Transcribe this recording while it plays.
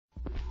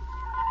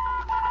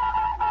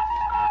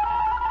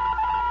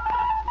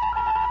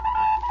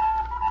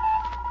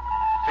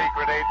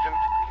Agent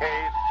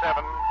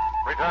K-7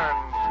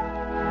 returns.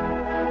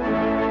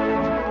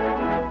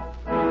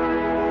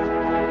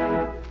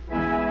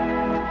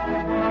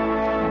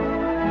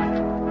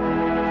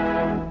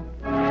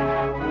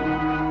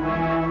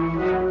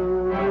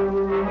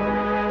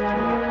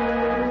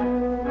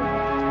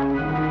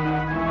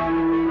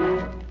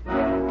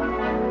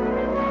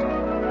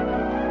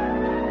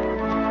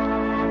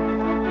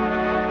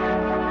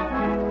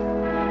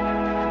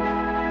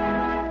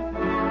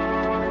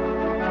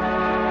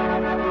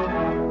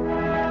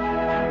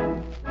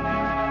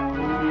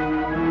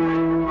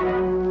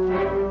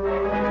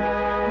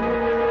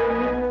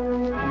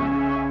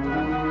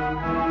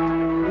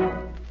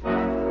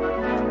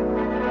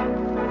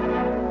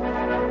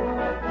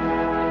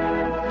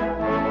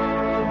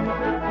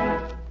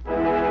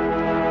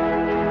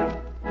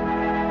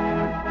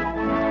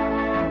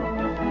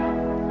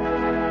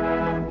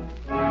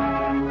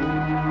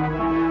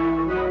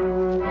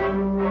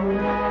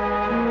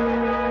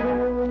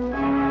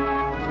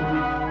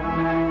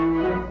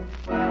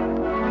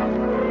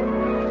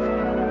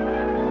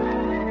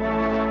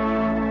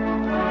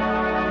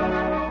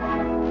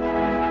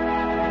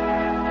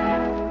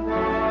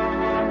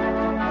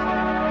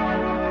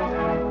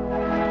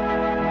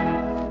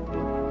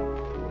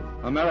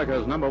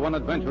 America's #1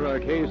 adventurer,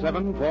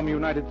 K-7, former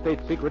United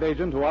States secret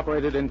agent who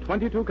operated in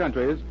 22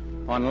 countries,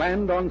 on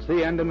land, on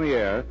sea, and in the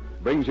air,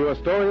 brings you a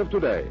story of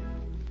today.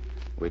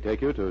 We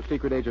take you to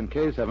Secret Agent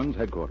K-7's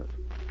headquarters.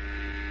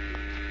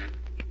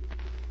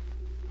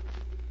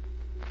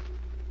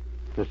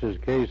 This is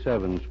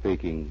K-7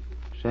 speaking.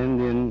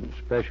 Send in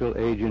Special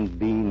Agent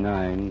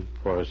B9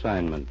 for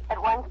assignment.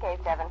 At once,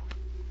 K-7.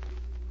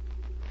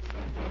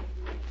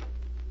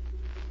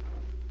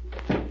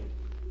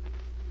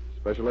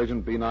 Special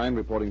Agent B9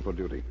 reporting for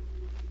duty.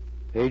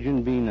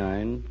 Agent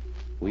B9,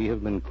 we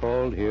have been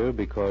called here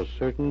because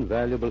certain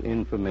valuable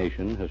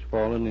information has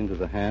fallen into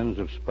the hands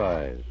of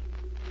spies.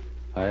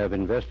 I have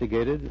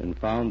investigated and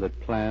found that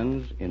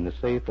plans in the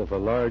safe of a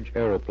large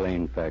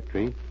aeroplane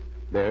factory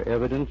bear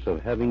evidence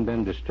of having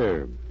been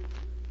disturbed.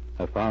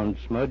 I found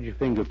smudge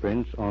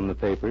fingerprints on the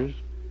papers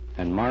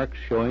and marks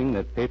showing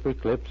that paper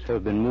clips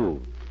have been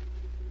moved.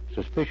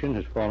 Suspicion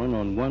has fallen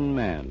on one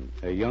man,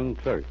 a young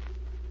clerk.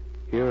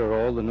 Here are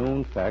all the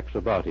known facts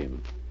about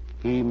him.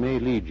 He may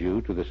lead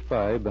you to the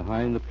spy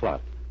behind the plot.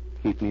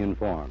 Keep me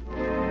informed.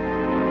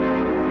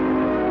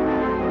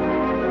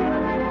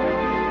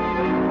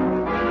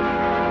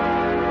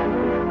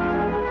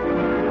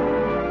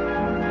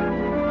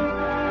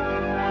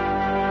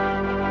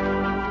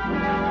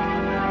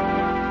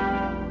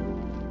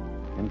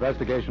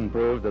 Investigation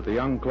proved that the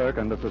young clerk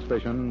under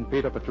suspicion,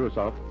 Peter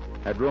Petrusov,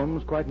 had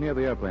rooms quite near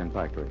the airplane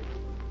factory.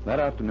 That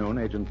afternoon,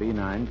 Agent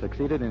B9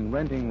 succeeded in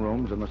renting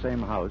rooms in the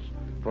same house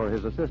for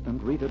his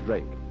assistant, Rita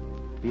Drake.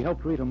 He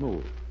helped Rita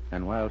move,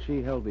 and while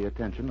she held the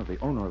attention of the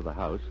owner of the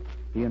house,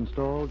 he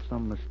installed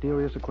some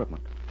mysterious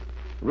equipment.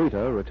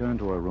 Rita returned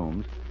to her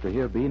rooms to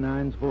hear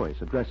B9's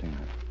voice addressing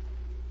her.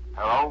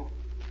 Hello?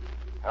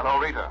 Hello,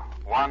 Rita.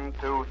 1,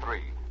 2, 3.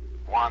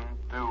 1,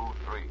 2,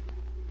 3.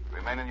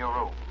 Remain in your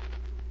room.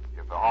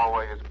 If the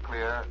hallway is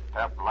clear,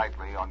 tap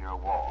lightly on your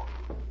wall.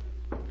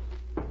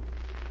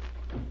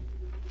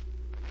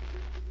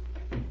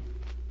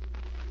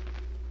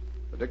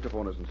 The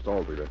dictaphone is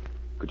installed, Rita.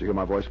 Could you hear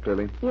my voice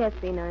clearly? Yes,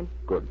 B9.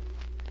 Good.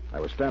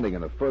 I was standing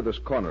in the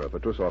furthest corner of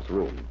Petrusov's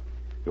room.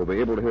 You'll be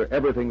able to hear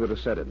everything that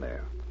is said in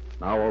there.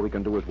 Now all we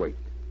can do is wait.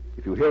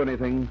 If you hear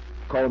anything,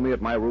 call me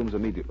at my rooms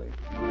immediately.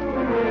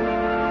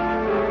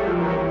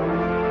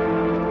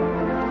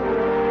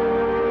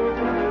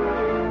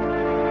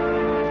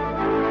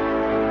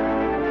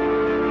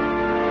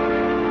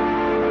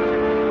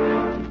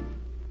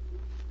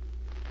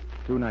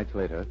 Two nights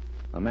later,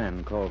 a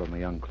man called on the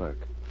young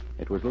clerk.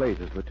 It was late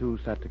as the two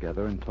sat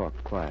together and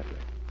talked quietly.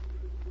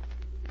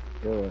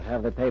 You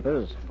have the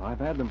papers? I've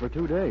had them for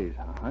 2 days.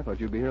 I thought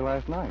you'd be here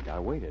last night. I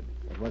waited.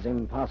 It was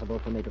impossible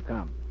for me to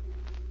come.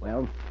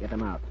 Well, get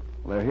them out.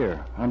 They're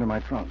here, under my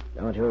trunk.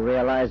 Don't you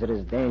realize it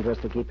is dangerous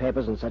to keep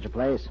papers in such a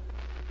place?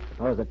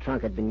 Suppose the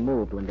trunk had been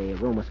moved when the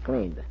room was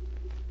cleaned.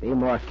 Be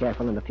more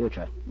careful in the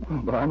future.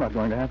 But I'm not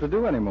going to have to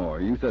do any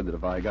more. You said that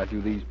if I got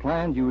you these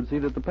plans, you would see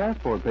that the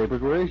passport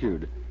papers were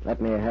issued.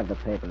 Let me have the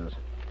papers.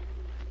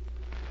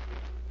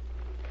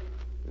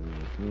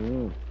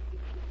 Mm-hmm.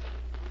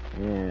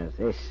 Yes,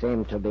 they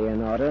seem to be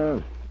in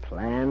order.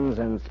 Plans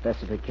and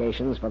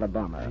specifications for the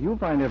bomber. You'll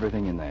find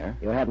everything in there.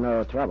 You have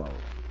no trouble.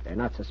 They're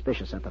not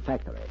suspicious at the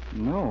factory.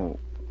 No.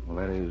 Well,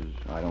 that is,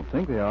 I don't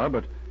think they are,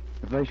 but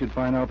if they should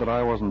find out that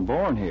I wasn't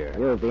born here...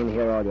 You've been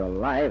here all your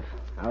life.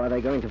 How are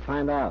they going to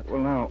find out?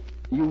 Well, now,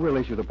 you will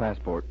issue the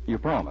passport. You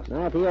promised.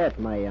 Not yet,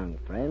 my young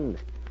friend.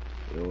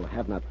 You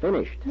have not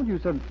finished. Well, you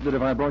said that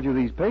if I brought you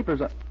these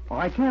papers,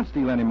 I can't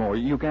steal any more.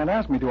 You can't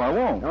ask me to. I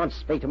won't. Don't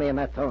speak to me in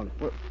that tone.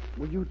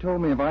 Well, you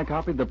told me if I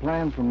copied the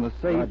plans from the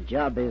safe... Your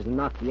job is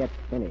not yet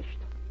finished.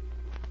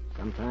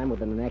 Sometime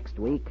within the next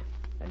week,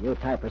 a new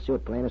type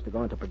pursuit plane is to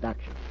go into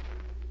production.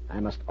 I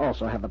must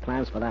also have the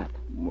plans for that.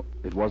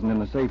 It wasn't in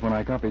the safe when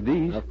I copied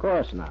these. Of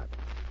course not.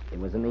 It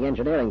was in the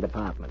engineering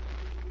department.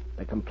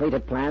 The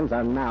completed plans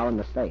are now in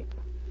the safe.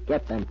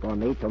 Get them for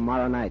me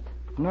tomorrow night.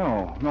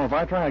 No, if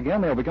I try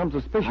again, they'll become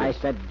suspicious. I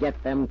said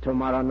get them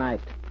tomorrow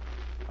night.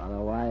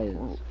 Otherwise...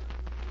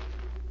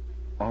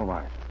 All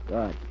right.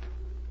 Good.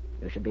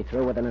 You should be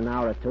through within an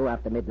hour or two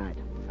after midnight.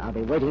 I'll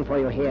be waiting for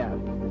you here.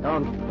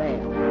 Don't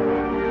fail.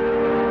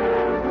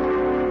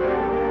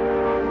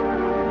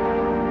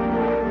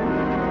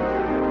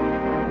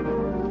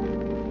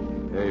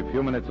 A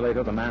few minutes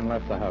later, the man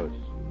left the house.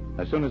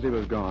 As soon as he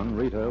was gone,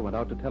 Rita went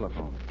out to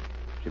telephone.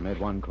 She made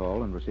one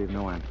call and received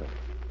no answer.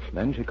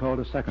 Then she called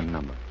a second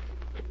number.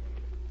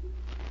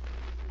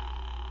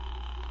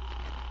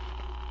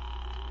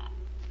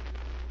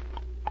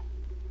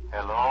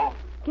 Hello?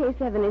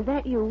 K-7, is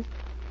that you?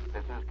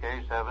 This is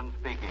K-7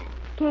 speaking.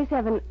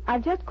 K-7,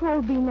 I've just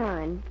called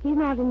B9. He's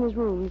not in his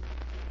rooms.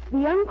 The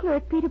young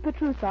clerk, Peter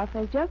Petrusov,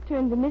 has just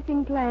turned the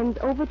missing plans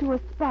over to a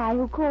spy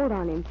who called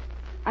on him.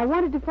 I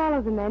wanted to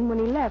follow the men when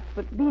he left,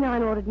 but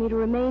B9 ordered me to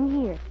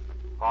remain here.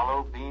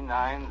 Follow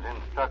B9's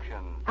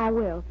instructions. I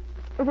will.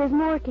 There's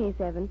more,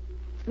 K-7.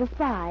 The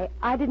spy,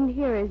 I didn't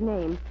hear his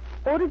name,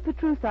 ordered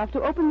Petrusov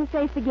to open the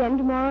safe again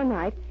tomorrow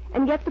night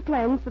and get the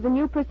plans for the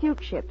new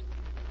pursuit ships.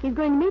 He's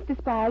going to meet the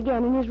spy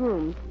again in his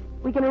rooms.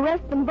 We can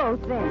arrest them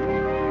both then.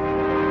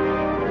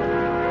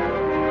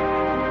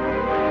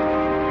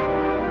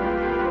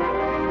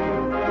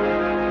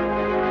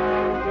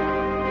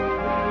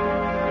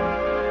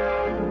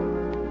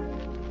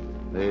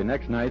 The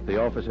next night, the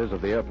offices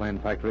of the airplane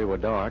factory were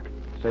dark,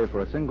 save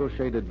for a single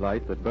shaded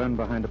light that burned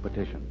behind a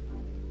partition.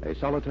 A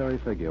solitary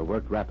figure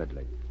worked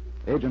rapidly.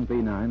 Agent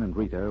B9 and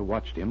Rita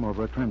watched him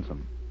over a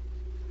transom.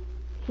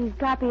 He's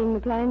copying the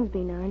plans,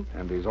 B9.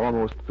 And he's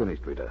almost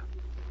finished, Rita.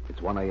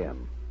 It's 1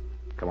 a.m.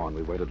 Come on,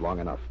 we waited long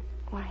enough.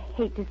 Oh, I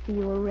hate to see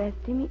you arrest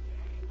him.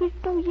 He's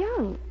so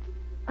young.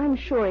 I'm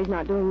sure he's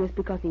not doing this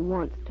because he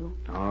wants to.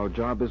 Our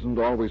job isn't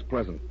always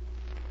pleasant.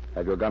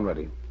 Have your gun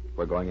ready.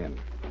 We're going in.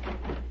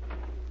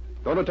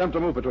 Don't attempt to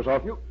move,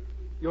 Petrusov.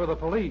 You're the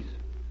police.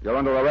 You're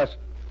under arrest.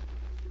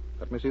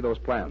 Let me see those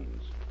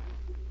plans.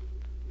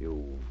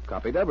 You've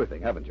copied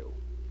everything, haven't you?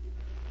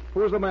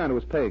 Who's the man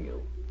who's paying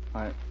you?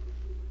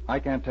 I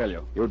can't tell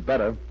you. You'd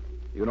better.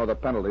 You know the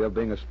penalty of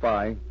being a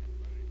spy.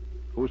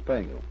 Who's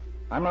paying you?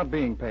 I'm not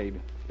being paid.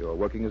 You're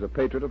working as a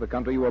patriot of the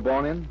country you were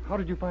born in? How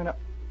did you find out?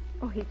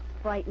 Oh, he's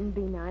frightened,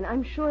 B9.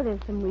 I'm sure there's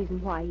some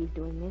reason why he's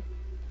doing this.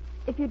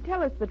 If you'd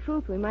tell us the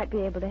truth, we might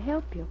be able to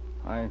help you.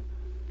 I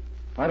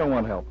don't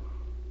want help.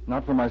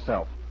 Not for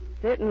myself.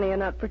 Certainly you're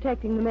not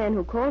protecting the man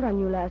who called on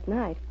you last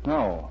night.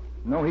 No,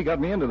 he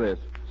got me into this.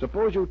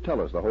 Suppose you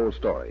tell us the whole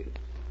story.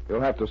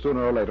 You'll have to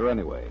sooner or later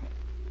anyway.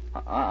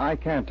 I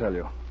can't tell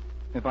you.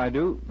 If I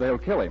do, they'll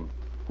kill him.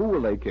 Who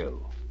will they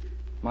kill?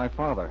 My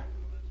father.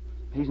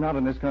 He's not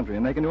in this country,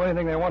 and they can do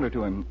anything they want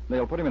to him.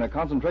 They'll put him in a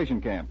concentration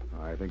camp.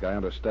 I think I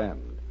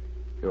understand.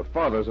 Your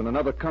father's in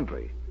another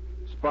country.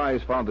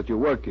 Spies found that you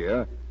work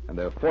here, and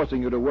they're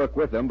forcing you to work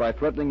with them by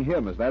threatening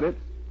him. Is that it?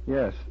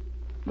 Yes.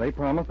 They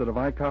promised that if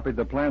I copied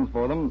the plans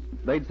for them,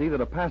 they'd see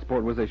that a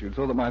passport was issued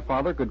so that my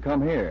father could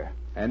come here.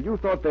 And you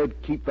thought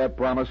they'd keep that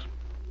promise?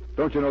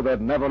 Don't you know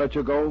they'd never let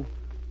you go?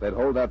 They'd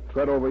hold that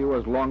threat over you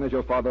as long as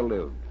your father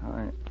lived.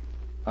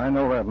 I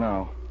know that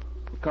now.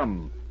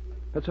 Come,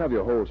 let's have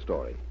your whole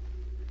story.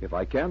 If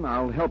I can,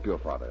 I'll help your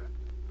father.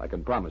 I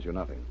can promise you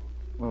nothing.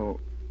 Well,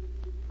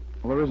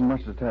 there isn't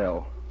much to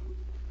tell.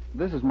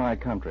 This is my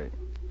country.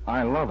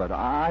 I love it.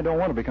 I don't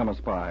want to become a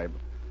spy.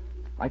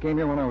 I came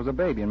here when I was a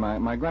baby, and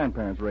my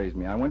grandparents raised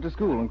me. I went to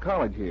school and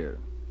college here.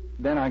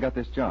 Then I got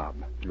this job.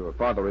 Your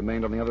father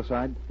remained on the other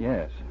side?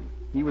 Yes.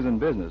 He was in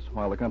business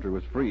while the country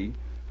was free,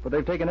 but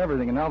they've taken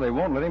everything, and now they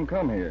won't let him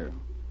come here.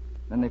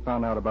 Then they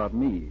found out about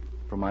me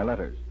from my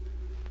letters.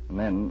 And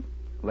then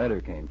a letter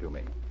came to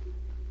me.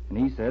 And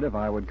he said if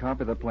I would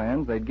copy the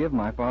plans, they'd give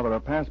my father a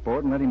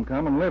passport and let him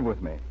come and live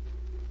with me.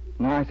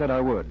 And I said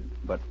I would,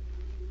 but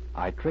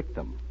I tricked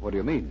them. What do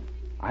you mean?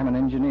 I'm an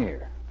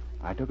engineer.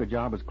 I took a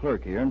job as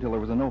clerk here until there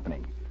was an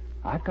opening.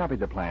 I've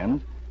copied the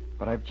plans,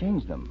 but I've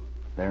changed them.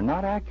 They're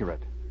not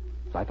accurate.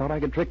 So I thought I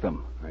could trick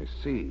them. I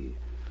see.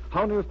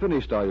 How near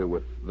finished are you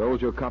with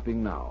those you're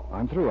copying now?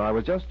 I'm through. I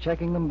was just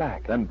checking them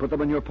back. Then put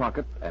them in your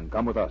pocket and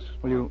come with us.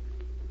 Well,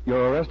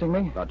 you're arresting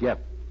me? Not yet.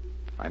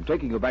 I'm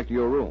taking you back to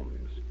your rooms.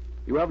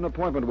 You have an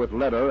appointment with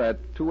Letter at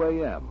 2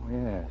 a.m.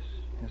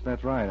 Yes,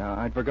 that's right.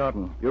 I'd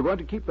forgotten. You're going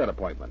to keep that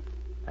appointment,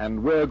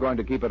 and we're going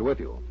to keep it with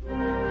you.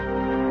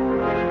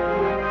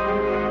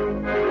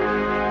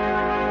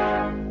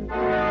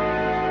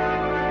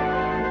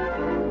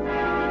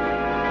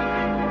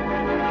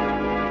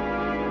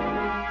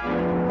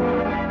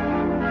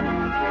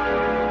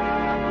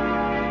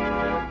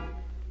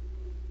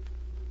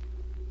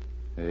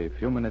 A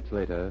few minutes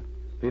later,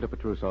 Peter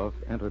Petrusov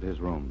entered his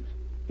rooms.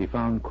 He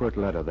found Kurt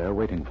Leder there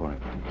waiting for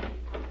him.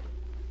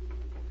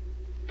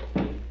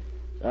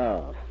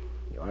 So,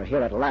 you are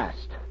here at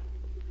last.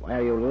 Why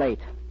are you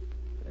late?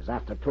 It is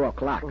after 2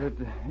 o'clock. Well,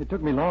 it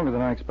took me longer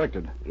than I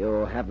expected.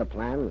 You have the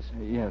plans?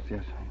 Yes.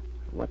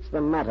 What's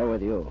the matter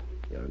with you?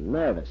 You're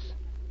nervous.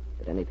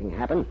 Did anything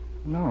happen?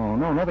 No,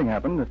 nothing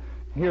happened.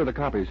 Here are the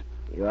copies.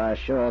 You are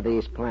sure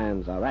these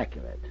plans are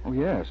accurate? Oh,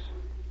 yes.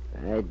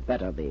 They'd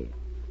better be.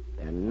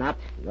 They're not,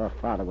 your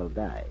father will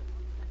die.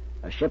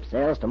 A ship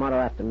sails tomorrow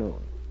afternoon.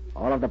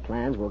 All of the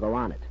plans will go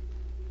on it.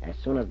 As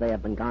soon as they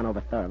have been gone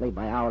over thoroughly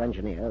by our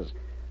engineers,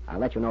 I'll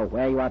let you know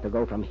where you are to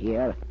go from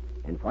here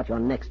and what your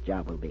next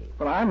job will be.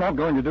 But I'm not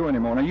going to do any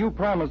more. Now, you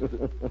promised...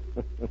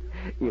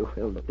 You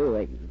will do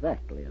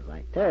exactly as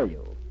I tell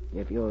you.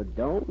 If you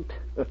don't,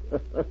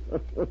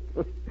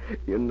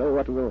 you know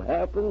what will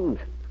happen.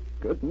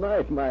 Good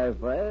night, my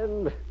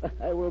friend.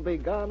 I will be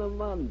gone a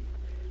month.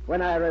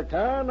 When I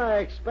return, I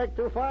expect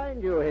to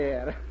find you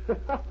here.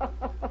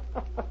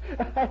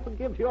 I'll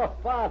give your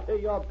father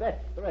your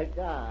best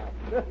regards.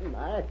 Good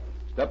night.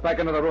 Step back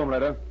into the room,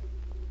 Letter.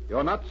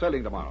 You're not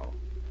sailing tomorrow.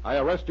 I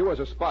arrest you as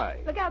a spy.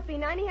 Look out,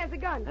 B9. He has a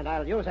gun. And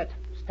I'll use it.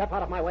 Step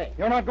out of my way.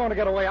 You're not going to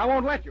get away. I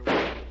won't let you.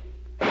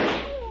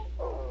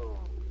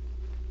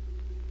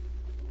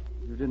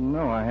 You didn't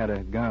know I had a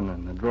gun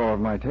in the drawer of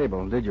my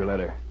table, did you,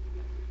 Letter?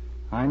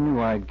 I knew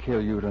I'd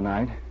kill you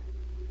tonight.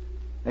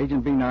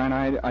 Agent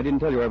B9, I didn't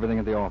tell you everything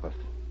at the office.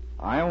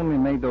 I only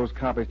made those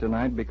copies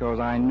tonight because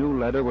I knew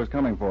Letter was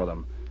coming for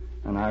them,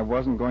 and I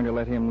wasn't going to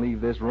let him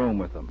leave this room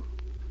with them.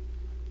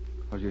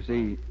 Because, you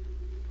see,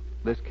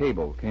 this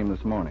cable came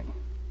this morning.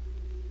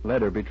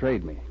 Letter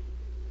betrayed me.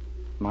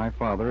 My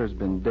father has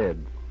been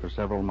dead for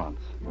several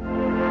months.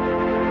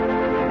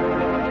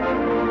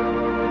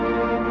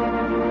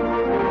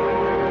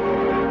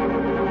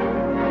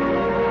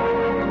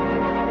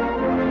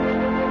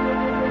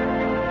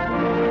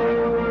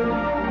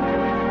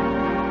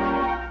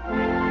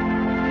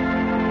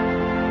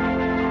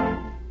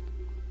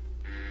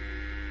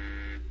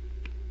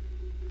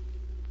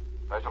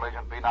 Special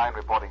Agent B9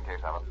 reporting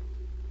K-7.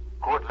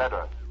 Kurt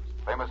Leder,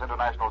 famous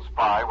international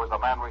spy, was the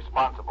man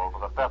responsible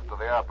for the theft of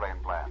the airplane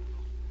plans.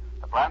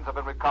 The plans have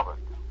been recovered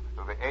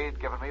through the aid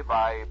given me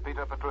by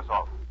Peter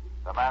Petrusov,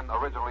 the man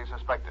originally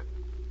suspected.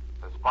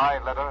 The spy,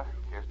 Leder,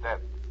 is dead.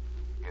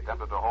 He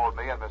attempted to hold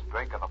me and Miss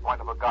Drake at the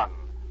point of a gun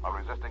while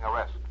resisting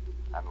arrest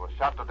and was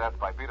shot to death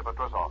by Peter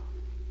Petrusov.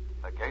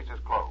 The case is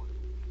closed.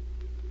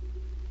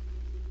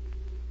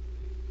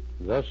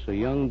 Thus, a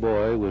young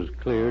boy was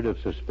cleared of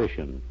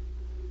suspicion.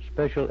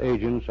 Special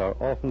agents are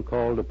often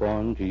called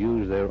upon to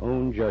use their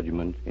own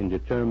judgment in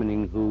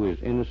determining who is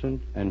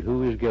innocent and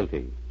who is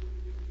guilty.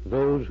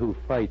 Those who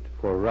fight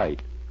for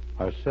right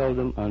are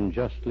seldom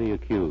unjustly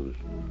accused.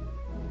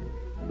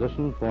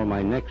 Listen for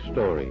my next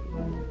story.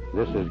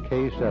 This is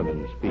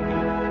K-7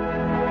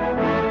 speaking.